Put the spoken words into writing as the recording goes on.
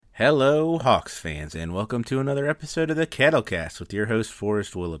Hello, Hawks fans, and welcome to another episode of the Kettlecast with your host,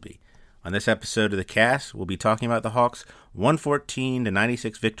 Forrest Willoughby. On this episode of the cast, we'll be talking about the Hawks'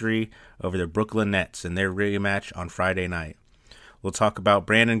 114-96 victory over the Brooklyn Nets in their rematch on Friday night. We'll talk about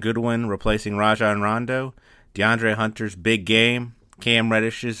Brandon Goodwin replacing Rajon Rondo, DeAndre Hunter's big game, Cam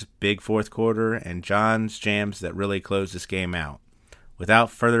Reddish's big fourth quarter, and John's jams that really closed this game out. Without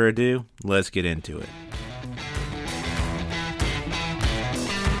further ado, let's get into it.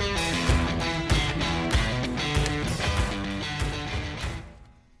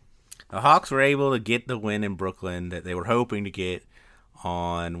 The Hawks were able to get the win in Brooklyn that they were hoping to get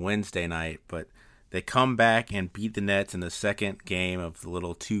on Wednesday night, but they come back and beat the Nets in the second game of the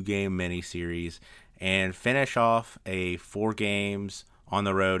little two-game mini-series and finish off a 4 games on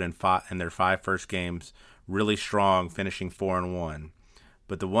the road and their 5 first games really strong, finishing 4-1.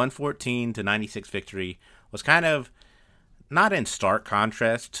 But the 114-96 victory was kind of not in stark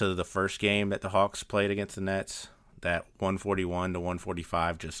contrast to the first game that the Hawks played against the Nets. That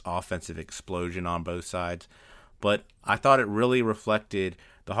 141-145, just offensive explosion on both sides. But I thought it really reflected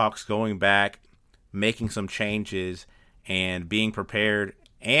the Hawks going back, making some changes, and being prepared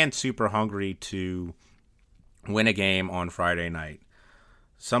and super hungry to win a game on Friday night.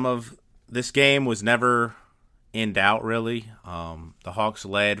 Some of this game was never in doubt, really. The Hawks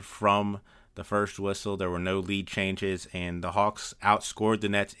led from the first whistle. There were no lead changes, and the Hawks outscored the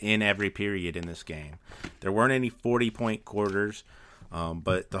Nets in every period in this game. There weren't any 40-point quarters,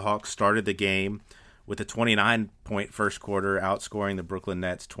 but the Hawks started the game with a 29-point first quarter, outscoring the Brooklyn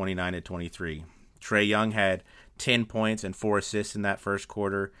Nets 29-23. Trae Young had 10 points and 4 assists in that first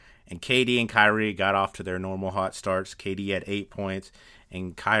quarter, and KD and Kyrie got off to their normal hot starts. KD had 8 points,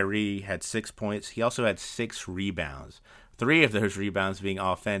 and Kyrie had 6 points. He also had 6 rebounds, 3 of those rebounds being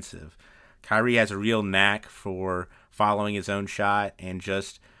offensive. Kyrie has a real knack for following his own shot and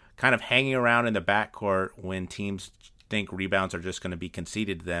just kind of hanging around in the backcourt when teams think rebounds are just going to be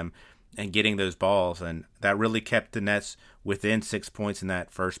conceded to them and getting those balls. And that really kept the Nets within 6 points in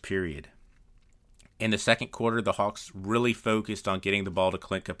that first period. In the second quarter, the Hawks really focused on getting the ball to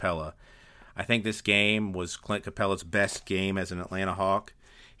Clint Capella. I think this game was Clint Capella's best game as an Atlanta Hawk.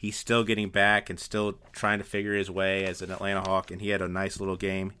 He's still getting back and still trying to figure his way as an Atlanta Hawk, and he had a nice little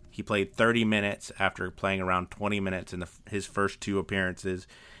game. He played 30 minutes after playing around 20 minutes in his first 2 appearances.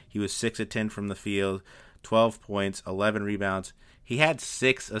 He was 6 of 10 from the field, 12 points, 11 rebounds. He had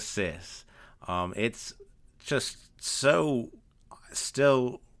 6 assists. It's just so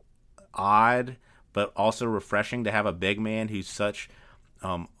still odd, but also refreshing to have a big man who's such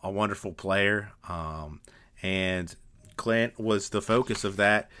a wonderful player. And Clint was the focus of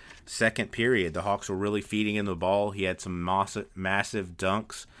that second period. The Hawks were really feeding him the ball. He had some massive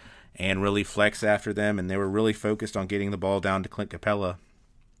dunks and really flexed after them, and they were really focused on getting the ball down to Clint Capella.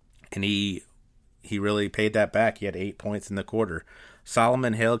 And he really paid that back. He had 8 points in the quarter.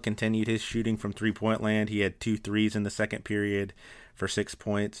 Solomon Hill continued his shooting from three-point land. He had 2 threes in the second period for 6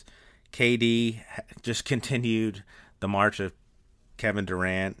 points. KD just continued the march of Kevin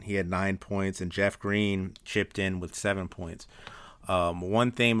Durant. He had 9 points, and Jeff Green chipped in with 7 points.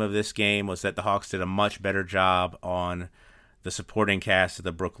 One theme of this game was that the Hawks did a much better job on the supporting cast of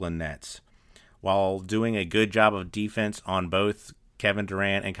the Brooklyn Nets. While doing a good job of defense on both Kevin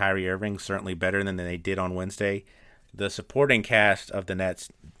Durant and Kyrie Irving, certainly better than they did on Wednesday, the supporting cast of the Nets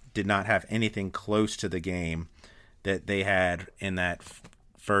did not have anything close to the game that they had in that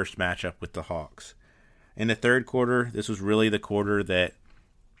first matchup with the Hawks. In the third quarter, this was really the quarter that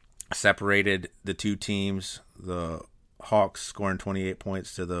separated the two teams. The Hawks scoring 28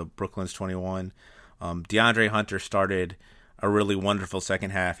 points to the Brooklyn's 21. DeAndre Hunter started a really wonderful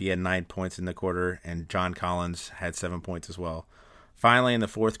second half. He had 9 points in the quarter, and John Collins had 7 points as well. Finally, in the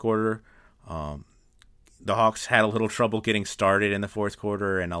fourth quarter, the Hawks had a little trouble getting started in the fourth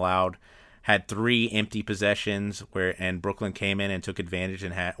quarter and had 3 empty possessions and Brooklyn came in and took advantage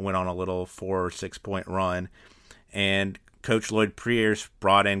and went on a little 4 or 6 point run. And Coach Lloyd Pierce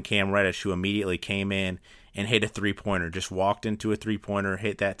brought in Cam Reddish, who immediately came in and hit a 3-pointer, just walked into a 3-pointer,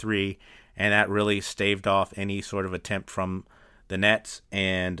 hit that 3, and that really staved off any sort of attempt from the Nets.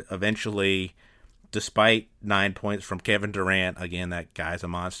 And eventually, despite 9 points from Kevin Durant, again, that guy's a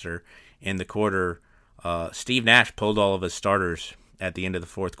monster, in the quarter, Steve Nash pulled all of his starters at the end of the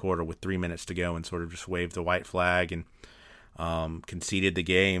fourth quarter with 3 minutes to go and sort of just waved the white flag and conceded the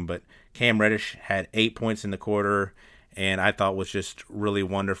game. But Cam Reddish had 8 points in the quarter, and I thought was just really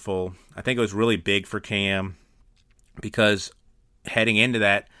wonderful. I think it was really big for Cam because heading into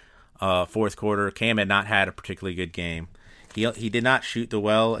that fourth quarter, Cam had not had a particularly good game. He did not shoot the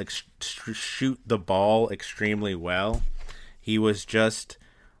ball extremely well. He was just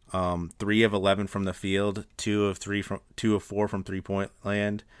 3 of 11 from the field, 2 of 4 from 3-point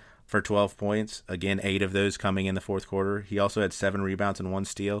land for 12 points. Again, 8 of those coming in the fourth quarter. He also had 7 rebounds and 1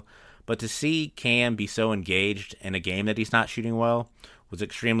 steal. But to see Cam be so engaged in a game that he's not shooting well was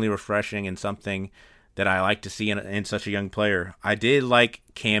extremely refreshing and something that I like to see in such a young player. I did like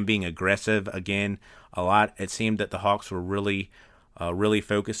Cam being aggressive again a lot. It seemed that the Hawks were really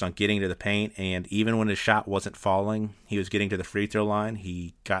focused on getting to the paint, and even when his shot wasn't falling, he was getting to the free throw line.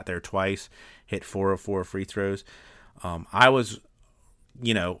 He got there twice, hit 4 of 4 free throws. I was,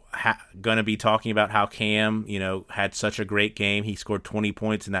 going to be talking about how Cam, had such a great game. He scored 20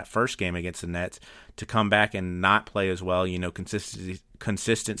 points in that first game against the Nets. To come back and not play as well,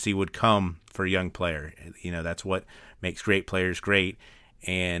 consistency would come for a young player. That's what makes great players great,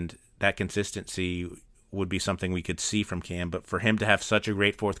 and that consistency would be something we could see from Cam. But for him to have such a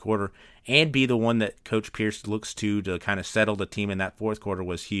great fourth quarter and be the one that Coach Pierce looks to kind of settle the team in that fourth quarter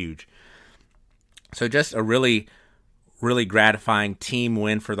was huge. So just a really, really gratifying team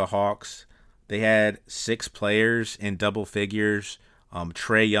win for the Hawks. They had 6 players in double figures.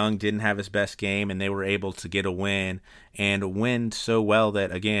 Trae Young didn't have his best game, and they were able to get a win and win so well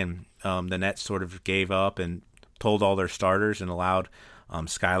that, again, the Nets sort of gave up and told all their starters and allowed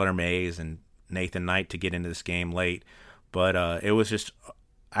Skylar Mays and Nathan Knight to get into this game late. But it was just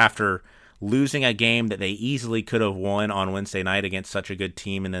after losing a game that they easily could have won on Wednesday night against such a good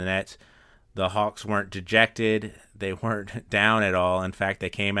team in the Nets, the Hawks weren't dejected. They weren't down at all. In fact, they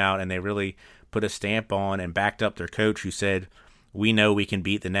came out and they really put a stamp on and backed up their coach, who said, "We know we can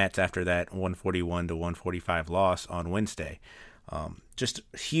beat the Nets," after that 141-145 loss on Wednesday. Just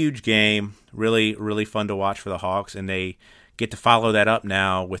a huge game, really, really fun to watch for the Hawks, and they get to follow that up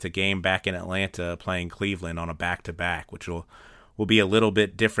now with a game back in Atlanta playing Cleveland on a back-to-back, which will be a little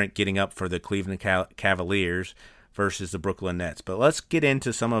bit different getting up for the Cleveland Cavaliers versus the Brooklyn Nets. But let's get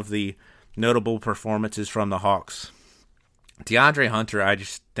into some of the notable performances from the Hawks. DeAndre Hunter, I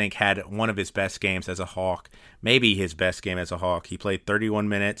just think, had one of his best games as a Hawk, maybe his best game as a Hawk. He played 31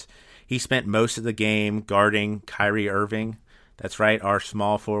 minutes. He spent most of the game guarding Kyrie Irving. That's right, our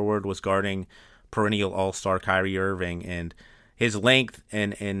small forward was guarding perennial all-star Kyrie Irving, and his length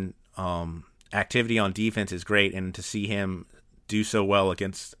and activity on defense is great, and to see him do so well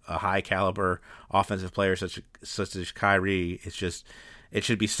against a high-caliber offensive player such as Kyrie, it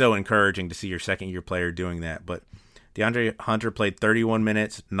should be so encouraging to see your second-year player doing that. But DeAndre Hunter played 31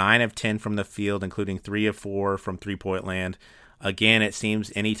 minutes, 9 of 10 from the field, including 3 of 4 from three-point land. Again, it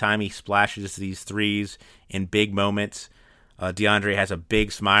seems anytime he splashes these threes in big moments, DeAndre has a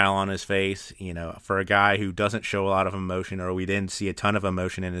big smile on his face. For a guy who doesn't show a lot of emotion, or we didn't see a ton of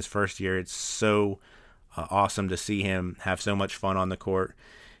emotion in his first year, it's so awesome to see him have so much fun on the court.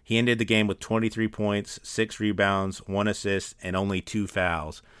 He ended the game with 23 points, 6 rebounds, 1 assist, and only 2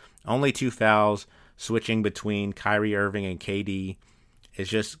 fouls. Only 2 fouls, switching between Kyrie Irving and KD, is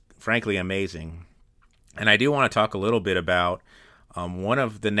just frankly amazing. And I do want to talk a little bit about one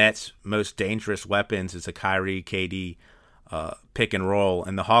of the Nets' most dangerous weapons is a Kyrie KD pick and roll,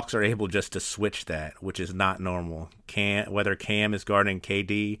 and the Hawks are able just to switch that, which is not normal. Whether Cam is guarding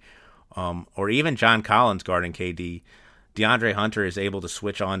KD or even John Collins guarding KD, DeAndre Hunter is able to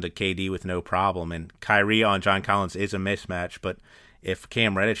switch on to KD with no problem, and Kyrie on John Collins is a mismatch, but if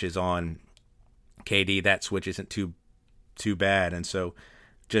Cam Reddish is on KD, that switch isn't too bad. And so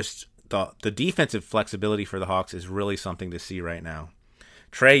just the defensive flexibility for the Hawks is really something to see right now.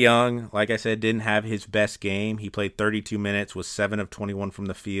 Trae Young, like I said, didn't have his best game. He played 32 minutes, was 7 of 21 from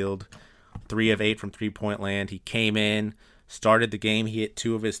the field, 3 of 8 from three-point land. He came in, started the game. He hit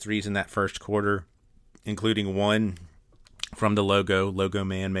 2 of his threes in that first quarter, including 1 from the Logo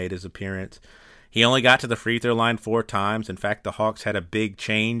Man made his appearance. He only got to the free throw line 4 times. In fact, the Hawks had a big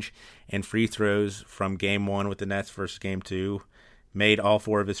change in free throws from Game 1 with the Nets versus Game 2. Made all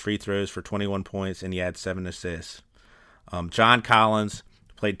 4 of his free throws for 21 points, and he had 7 assists. John Collins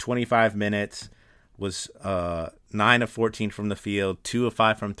played 25 minutes, was 9 of 14 from the field, 2 of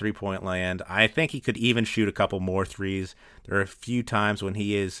 5 from three-point land. I think he could even shoot a couple more threes. There are a few times when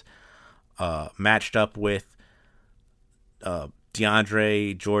he is matched up with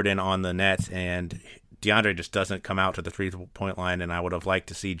DeAndre Jordan on the Nets, and DeAndre just doesn't come out to the three-point line, and I would have liked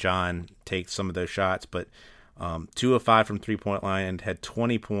to see John take some of those shots, but 2 of 5 from three-point line, had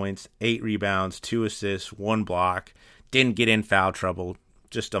 20 points, 8 rebounds, 2 assists, 1 block, didn't get in foul trouble,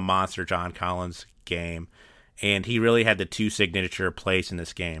 just a monster John Collins game, and he really had the 2 signature plays in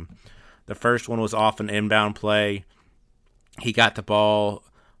this game. The first one was off an inbound play. He got the ball.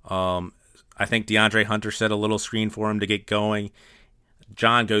 I think DeAndre Hunter set a little screen for him to get going.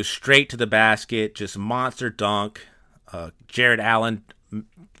 John goes straight to the basket, just monster dunk. Jared Allen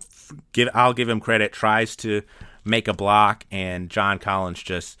I'll give him credit, tries to make a block, and John Collins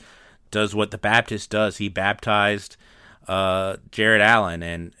just does what the Baptist does. He baptized Jared Allen,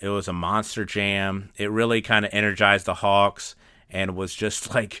 and it was a monster jam. It really kind of energized the Hawks, and was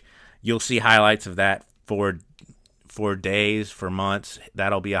just like, you'll see highlights of that for days, for months.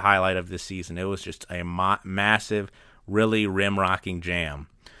 That'll be a highlight of this season. It was just a massive, really rim-rocking jam.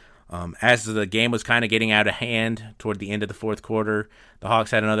 As the game was kind of getting out of hand toward the end of the fourth quarter, the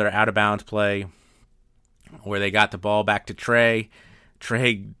Hawks had another out-of-bounds play where they got the ball back to Trey.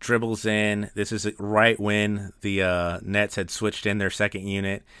 Trey dribbles in. This is right when the Nets had switched in their second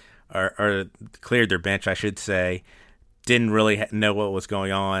unit, or cleared their bench, I should say. Didn't really know what was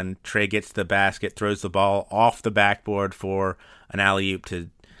going on. Trey gets to the basket, throws the ball off the backboard for an alley-oop to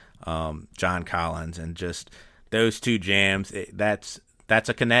John Collins. And just those two jams, that's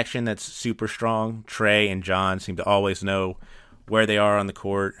a connection that's super strong. Trey and John seem to always know where they are on the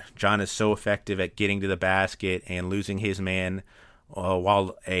court. John is so effective at getting to the basket and losing his man,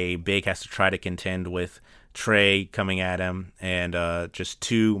 while a big has to try to contend with Trey coming at him. And just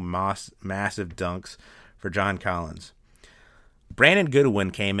two massive dunks for John Collins. Brandon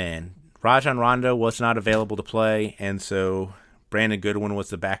Goodwin came in. Rajon Rondo was not available to play, and so Brandon Goodwin was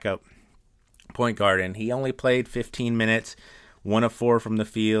the backup point guard, and he only played 15 minutes, 1 of 4 from the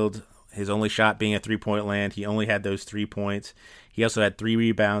field, his only shot being a three-point land. He only had those 3 points. He also had 3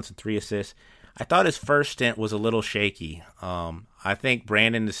 rebounds and 3 assists. I thought his first stint was a little shaky. I think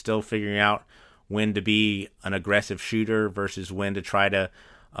Brandon is still figuring out when to be an aggressive shooter versus when to try to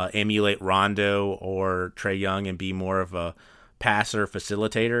emulate Rondo or Trae Young and be more of a passer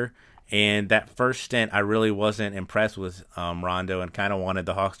facilitator. And that first stint, I really wasn't impressed with Rondo, and kind of wanted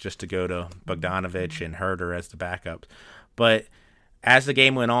the Hawks just to go to Bogdanovic and Herter as the backups. But as the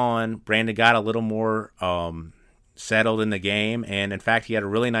game went on, Brandon got a little more settled in the game, and in fact, he had a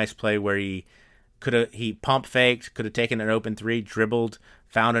really nice play where he pump faked, could have taken an open three, dribbled,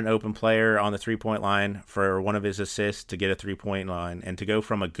 found an open player on the 3-point line for one of his assists to get a 3-point line, and to go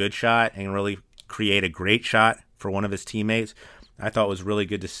from a good shot and really create a great shot for one of his teammates, I thought was really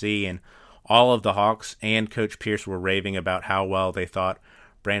good to see. And all of the Hawks and Coach Pierce were raving about how well they thought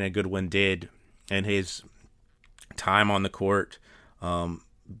Brandon Goodwin did in his time on the court,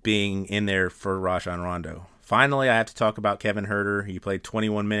 being in there for Rajon Rondo. Finally, I have to talk about Kevin Herter. He played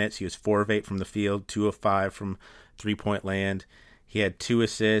 21 minutes. He was 4 of 8 from the field, 2 of 5 from 3-point land. He had 2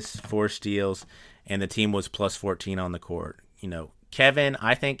 assists, 4 steals, and the team was plus 14 on the court. Kevin,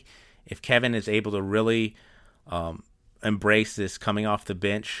 I think if Kevin is able to really embrace this coming off the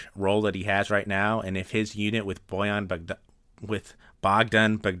bench role that he has right now, and if his unit with Bogdan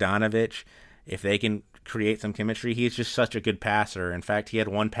Bogdanovic, if they can create some chemistry, he's just such a good passer. In fact, he had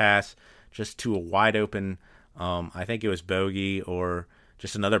one pass just to a wide open, I think it was Bogey or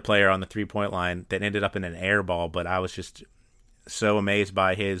just another player on the 3-point line that ended up in an air ball, but I was just so amazed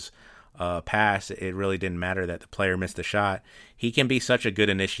by his pass. It really didn't matter that the player missed the shot. He can be such a good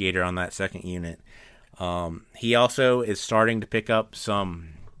initiator on that second unit. He also is starting to pick up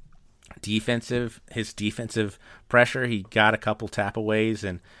some defensive pressure. He got a couple tapaways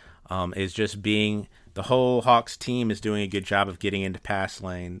and is just being, the whole Hawks team is doing a good job of getting into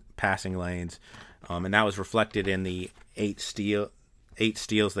passing lanes. And that was reflected in the 8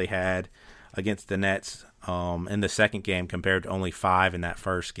 steals they had against the Nets in the second game compared to only 5 in that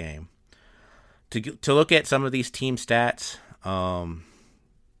first game. To look at some of these team stats,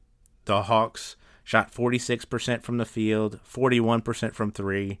 the Hawks shot 46% from the field, 41% from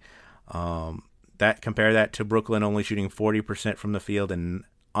 3. Compare that to Brooklyn only shooting 40% from the field and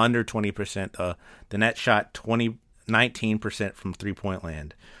under 20%. The Nets shot 19% from 3-point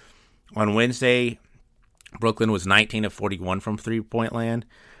land. On Wednesday, Brooklyn was 19 of 41 from 3-point land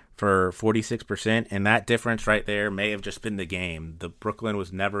for 46%, and that difference right there may have just been the game. The Brooklyn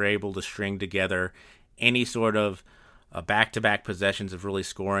was never able to string together any sort of back-to-back possessions of really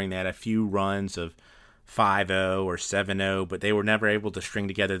scoring. They had a few runs of 5-0 or 7-0, but they were never able to string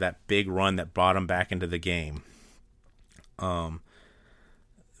together that big run that brought them back into the game.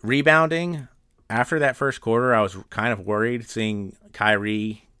 Rebounding, after that first quarter, I was kind of worried seeing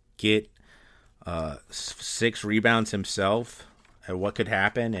Kyrie get 6 rebounds himself and what could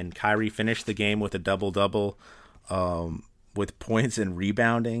happen. And Kyrie finished the game with a double-double with points and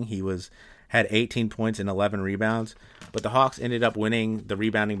rebounding. He had 18 points and 11 rebounds. But the Hawks ended up winning the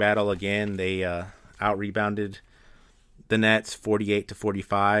rebounding battle again. They out-rebounded the Nets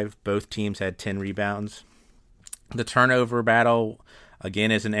 48-45. Both teams had 10 rebounds. The turnover battle, again,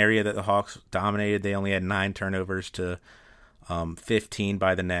 is an area that the Hawks dominated. They only had 9 turnovers to 15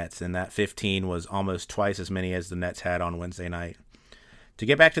 by the Nets, and that 15 was almost twice as many as the Nets had on Wednesday night. To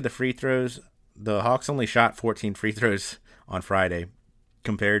get back to the free throws, the Hawks only shot 14 free throws on Friday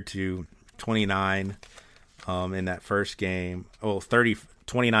compared to 29 in that first game.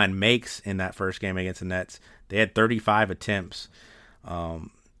 29 makes in that first game against the Nets. They had 35 attempts,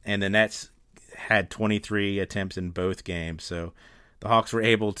 and the Nets had 23 attempts in both games. So the Hawks were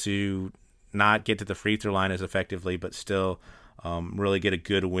able to not get to the free throw line as effectively, but still really get a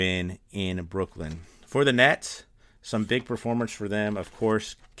good win in Brooklyn. For the Nets, some big performance for them. Of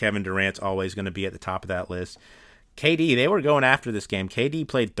course, Kevin Durant's always going to be at the top of that list. KD, they were going after this game. KD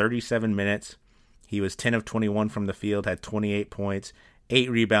played 37 minutes. He was 10 of 21 from the field, had 28 points, 8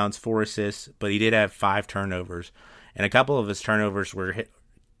 rebounds, 4 assists, but he did have 5 turnovers. And a couple of his turnovers were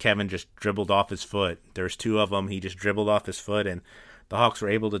Kevin just dribbled off his foot. There's 2 of them. He just dribbled off his foot, and the Hawks were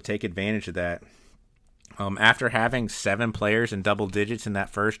able to take advantage of that. After having 7 players in double digits in that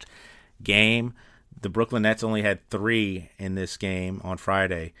first game, the Brooklyn Nets only had 3 in this game on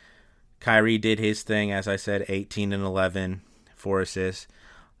Friday. Kyrie did his thing, as I said, 18 and 11, 4 assists.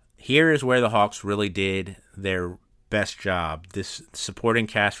 Here is where the Hawks really did their best job, this supporting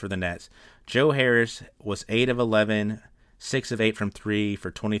cast for the Nets. Joe Harris was 8 of 11, 6 of 8 from 3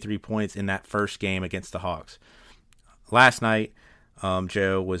 for 23 points in that first game against the Hawks. Last night,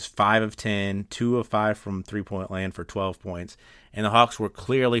 Joe was 5 of 10, 2 of 5 from three-point land for 12 points. And the Hawks were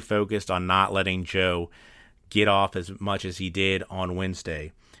clearly focused on not letting Joe get off as much as he did on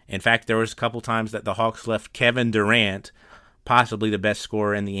Wednesday. In fact, there was a couple times that the Hawks left Kevin Durant, possibly the best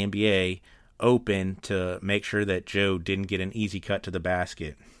scorer in the NBA, open to make sure that Joe didn't get an easy cut to the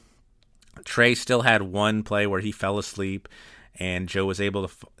basket. Trey still had one play where he fell asleep, and Joe was able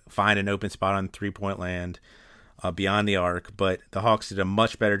to find an open spot on three-point land beyond the arc, but the Hawks did a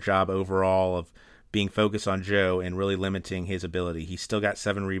much better job overall of being focused on Joe and really limiting his ability. He still got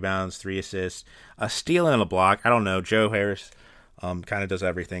 7 rebounds, 3 assists, a steal and a block. I don't know. Joe Harris kind of does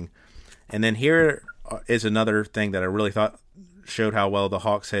everything. And then here is another thing that I really thought showed how well the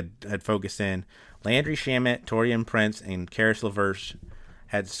Hawks had focused in. Landry Shamet, Taurean Prince, and Caris LeVert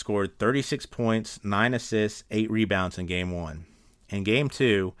had scored 36 points, 9 assists, 8 rebounds in Game 1. In Game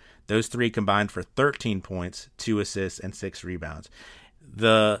 2, those 3 combined for 13 points, 2 assists, and 6 rebounds.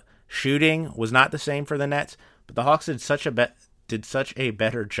 The shooting was not the same for the Nets, but the Hawks did such a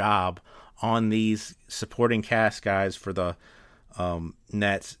better job on these supporting cast guys for the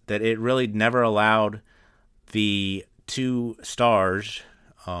Nets that it really never allowed the 2 stars,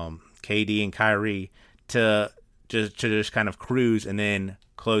 KD and Kyrie, to just kind of cruise and then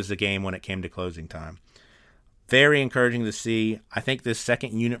close the game when it came to closing time. Very encouraging to see. I think this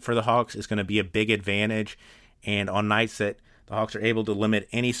second unit for the Hawks is going to be a big advantage, and on nights that the Hawks are able to limit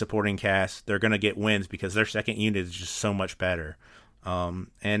any supporting cast, they're going to get wins because their second unit is just so much better.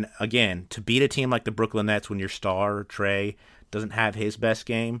 And again, to beat a team like the Brooklyn Nets when your star, Trey, doesn't have his best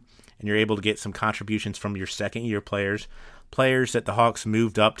game, and you're able to get some contributions from your second-year players that the Hawks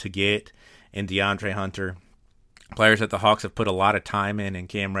moved up to get in DeAndre Hunter, players that the Hawks have put a lot of time in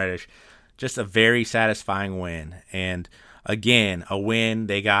Cam Reddish, just a very satisfying win. And again, a win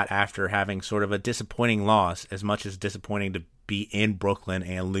they got after having sort of a disappointing loss, as much as disappointing to be in Brooklyn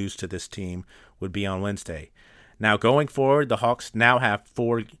and lose to this team would be on Wednesday. Now, going forward, the Hawks now have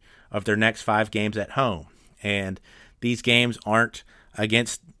 4 of their next 5 games at home, and these games aren't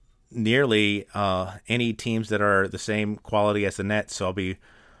against nearly any teams that are the same quality as the Nets, so I'll be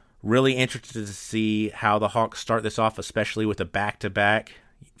really interested to see how the Hawks start this off, especially with a back-to-back,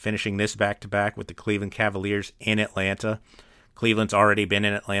 finishing this back-to-back with the Cleveland Cavaliers in Atlanta. Cleveland's already been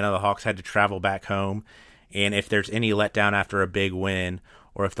in Atlanta. The Hawks had to travel back home, and if there's any letdown after a big win,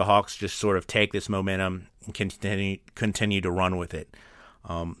 or if the Hawks just sort of take this momentum and continue to run with it.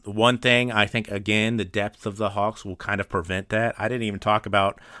 One thing, I think, again, the depth of the Hawks will kind of prevent that. I didn't even talk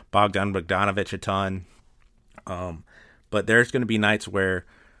about Bogdan Bogdanović a ton, but there's going to be nights where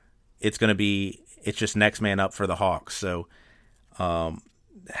it's just next man up for the Hawks. So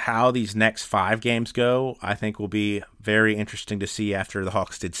how these next 5 games go, I think will be very interesting to see after the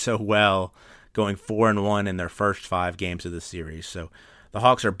Hawks did so well going 4-1 in their first 5 games of the series. So the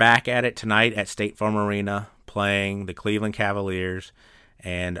Hawks are back at it tonight at State Farm Arena playing the Cleveland Cavaliers,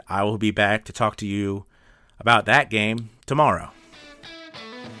 and I will be back to talk to you about that game tomorrow.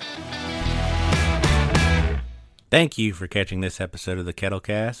 Thank you for catching this episode of the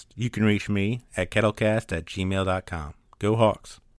Kettlecast. You can reach me at kettlecast@gmail.com. Go Hawks.